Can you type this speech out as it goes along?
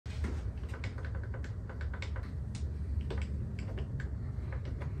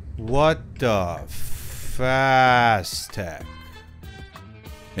What the fast tech?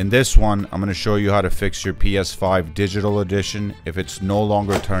 In this one, I'm going to show you how to fix your PS5 digital edition if it's no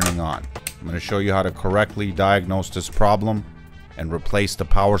longer turning on. I'm going to show you how to correctly diagnose this problem and replace the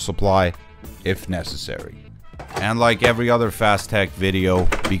power supply if necessary. And like every other fast tech video,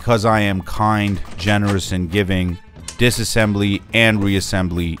 because I am kind, generous, and giving, disassembly and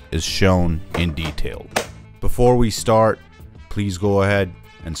reassembly is shown in detail. Before we start, please go ahead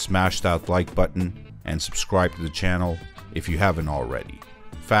and smash that like button and subscribe to the channel if you haven't already.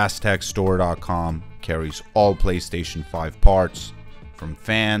 FastTechStore.com carries all PlayStation 5 parts, from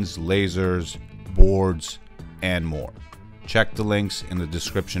fans, lasers, boards, and more. Check the links in the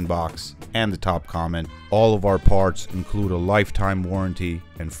description box and the top comment. All of our parts include a lifetime warranty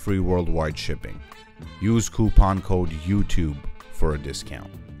and free worldwide shipping. Use coupon code YouTube for a discount.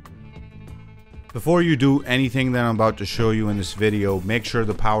 Before you do anything that I'm about to show you in this video, make sure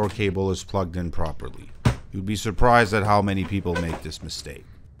the power cable is plugged in properly. You'd be surprised at how many people make this mistake.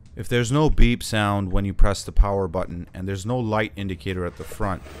 If there's no beep sound when you press the power button and there's no light indicator at the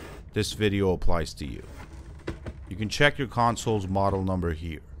front, this video applies to you. You can check your console's model number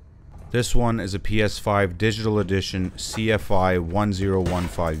here. This one is a PS5 Digital Edition CFI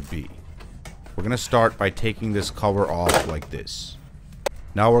 1015B. We're going to start by taking this cover off like this.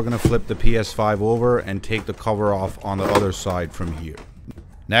 Now we're going to flip the PS5 over and take the cover off on the other side from here.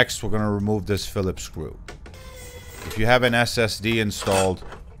 Next, we're going to remove this Phillips screw. If you have an SSD installed,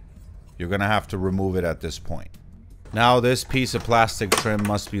 you're going to have to remove it at this point. Now this piece of plastic trim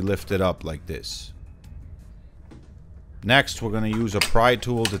must be lifted up like this. Next, we're going to use a pry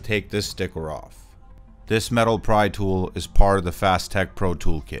tool to take this sticker off. This metal pry tool is part of the Fast Tech Pro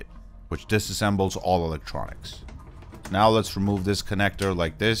toolkit, which disassembles all electronics. Now let's remove this connector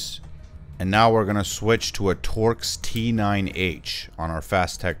like this. And now we're going to switch to a Torx T9H on our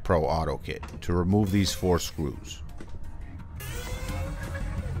Fast Tech Pro Auto Kit to remove these 4 screws.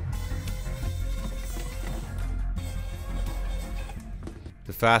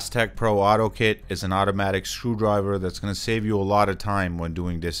 The Fast Tech Pro Auto Kit is an automatic screwdriver that's going to save you a lot of time when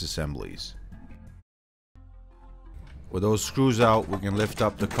doing disassemblies. With those screws out, we can lift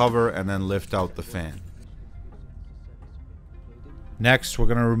up the cover and then lift out the fan. Next, we're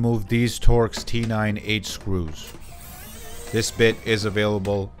going to remove these Torx T9H screws. This bit is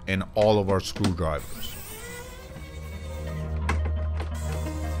available in all of our screwdrivers.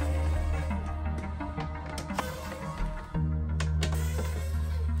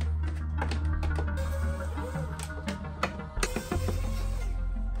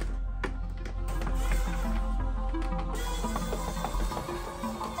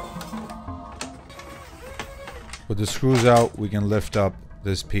 With the screws out, we can lift up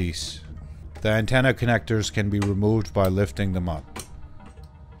this piece. The antenna connectors can be removed by lifting them up.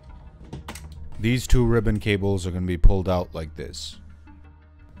 These 2 ribbon cables are going to be pulled out like this.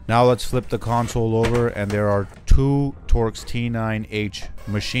 Now let's flip the console over, and there are 2 Torx T9H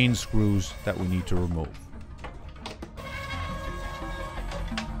machine screws that we need to remove.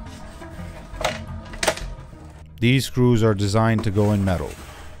 These screws are designed to go in metal.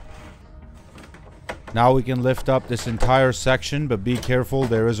 Now we can lift up this entire section, but be careful,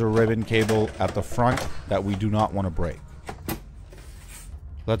 there is a ribbon cable at the front that we do not want to break.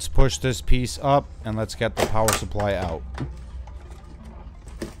 Let's push this piece up and let's get the power supply out.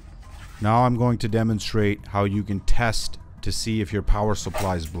 Now I'm going to demonstrate how you can test to see if your power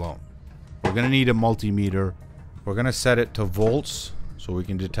supply is blown. We're going to need a multimeter. We're going to set it to volts so we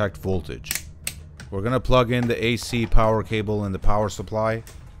can detect voltage. We're going to plug in the AC power cable in the power supply,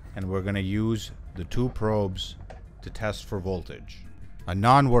 and we're going to use the 2 probes to test for voltage. A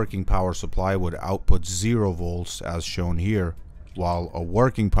non-working power supply would output 0 volts as shown here, while a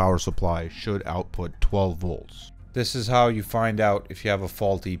working power supply should output 12 volts. This is how you find out if you have a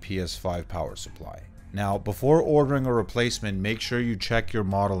faulty PS5 power supply. Now, before ordering a replacement, make sure you check your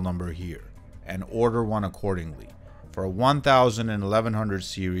model number here and order one accordingly. For a 1000 and 1100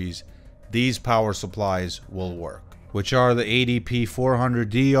 series, these power supplies will work, which are the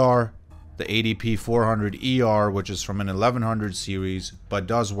ADP400DR, the ADP400ER, which is from an 1100 series but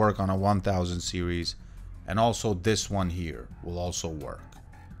does work on a 1000 series, and also this one here will also work.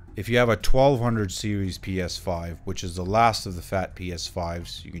 If you have a 1200 series PS5, which is the last of the fat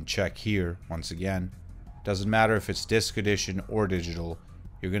PS5s, you can check here once again. Doesn't matter if it's disc edition or digital,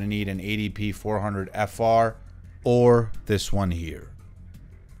 you're going to need an ADP400FR or this one here.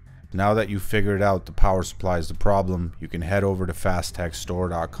 Now that you've figured out the power supply is the problem, you can head over to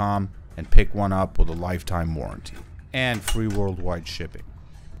FastTechStore.com and pick one up with a lifetime warranty and free worldwide shipping.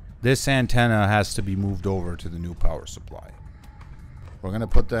 This antenna has to be moved over to the new power supply. We're going to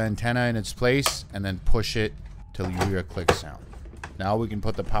put the antenna in its place and then push it till you hear a click sound. Now we can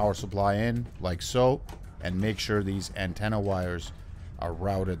put the power supply in like so and make sure these antenna wires are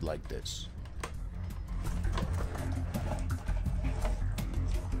routed like this.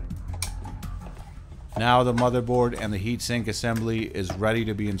 Now the motherboard and the heatsink assembly is ready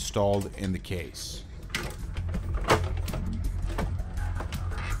to be installed in the case.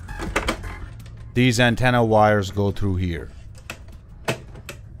 These antenna wires go through here.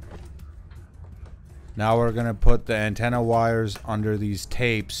 Now we're going to put the antenna wires under these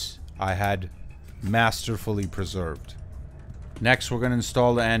tapes I had masterfully preserved. Next, we're going to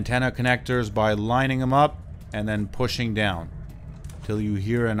install the antenna connectors by lining them up and then pushing down till you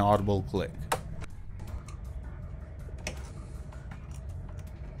hear an audible click.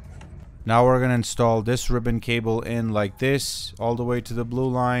 Now we're going to install this ribbon cable in like this all the way to the blue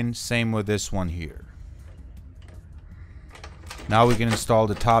line. Same with this one here. Now we can install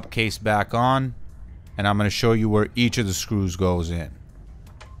the top case back on, and I'm going to show you where each of the screws goes in.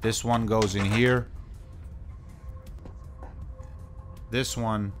 This one goes in here. This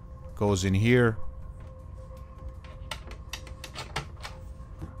one goes in here.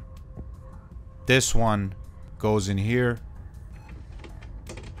 This one goes in here.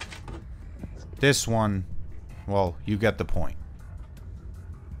 This one, well, you get the point.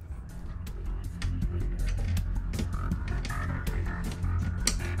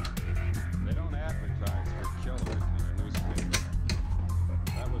 They don't advertise for television in a newspaper.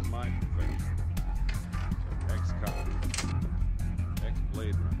 That was my profession. Ex-cop,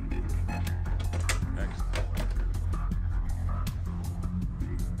 ex-blade runner, ex-poet.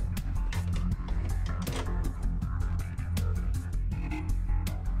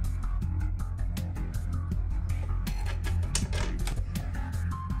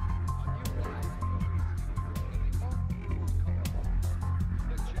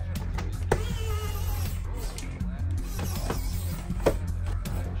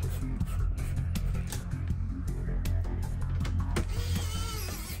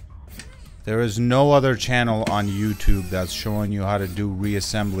 There is no other channel on YouTube that's showing you how to do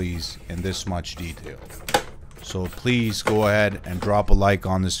reassemblies in this much detail. So please go ahead and drop a like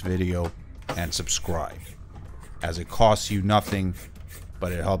on this video and subscribe, as it costs you nothing,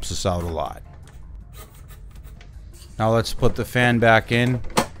 but it helps us out a lot. Now let's put the fan back in,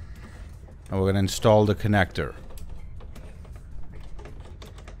 and we're going to install the connector.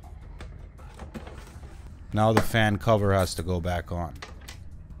 Now the fan cover has to go back on.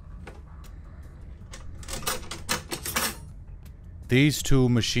 These two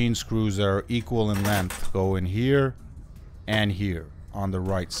machine screws that are equal in length go in here and here on the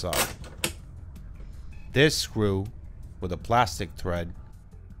right side. This screw with a plastic thread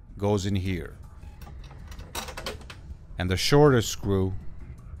goes in here. And the shortest screw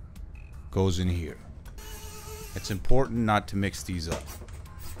goes in here. It's important not to mix these up.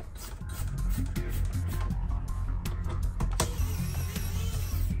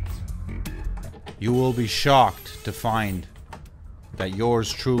 You will be shocked to find that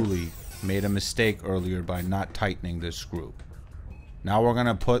yours truly made a mistake earlier by not tightening this screw. Now we're going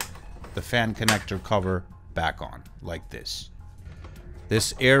to put the fan connector cover back on like this.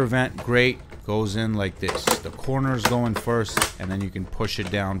 This air vent grate goes in like this. The corners go in first, and then you can push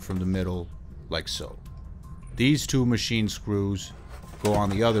it down from the middle like so. These two machine screws go on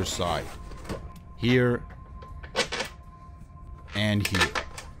the other side, here and here.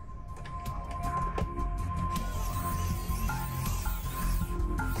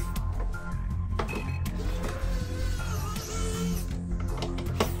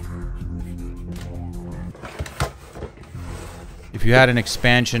 If you had an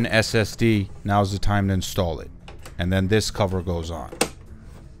expansion SSD, now's the time to install it. And then this cover goes on.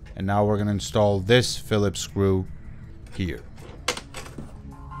 And now we're going to install this Phillips screw here.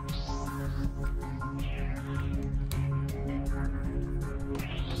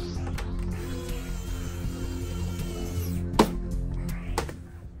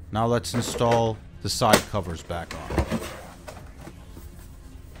 Now let's install the side covers back on.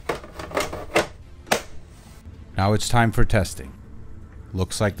 Now it's time for testing.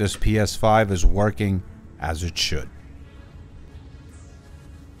 Looks like this PS5 is working as it should.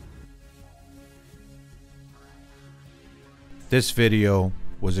 This video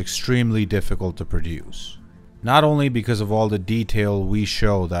was extremely difficult to produce. Not only because of all the detail we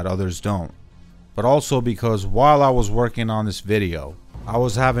show that others don't, but also because while I was working on this video, I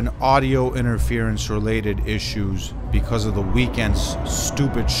was having audio interference related issues because of the weekend's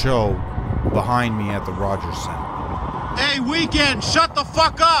stupid show behind me at the Rogers Center. Hey, Weekend, shut the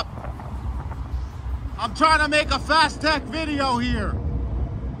fuck up! I'm trying to make a fast tech video here.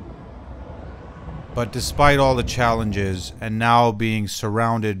 But despite all the challenges, and now being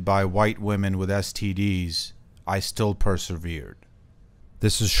surrounded by white women with STDs, I still persevered.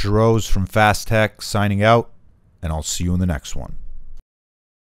 This is Shiroz from Fast Tech signing out, and I'll see you in the next one.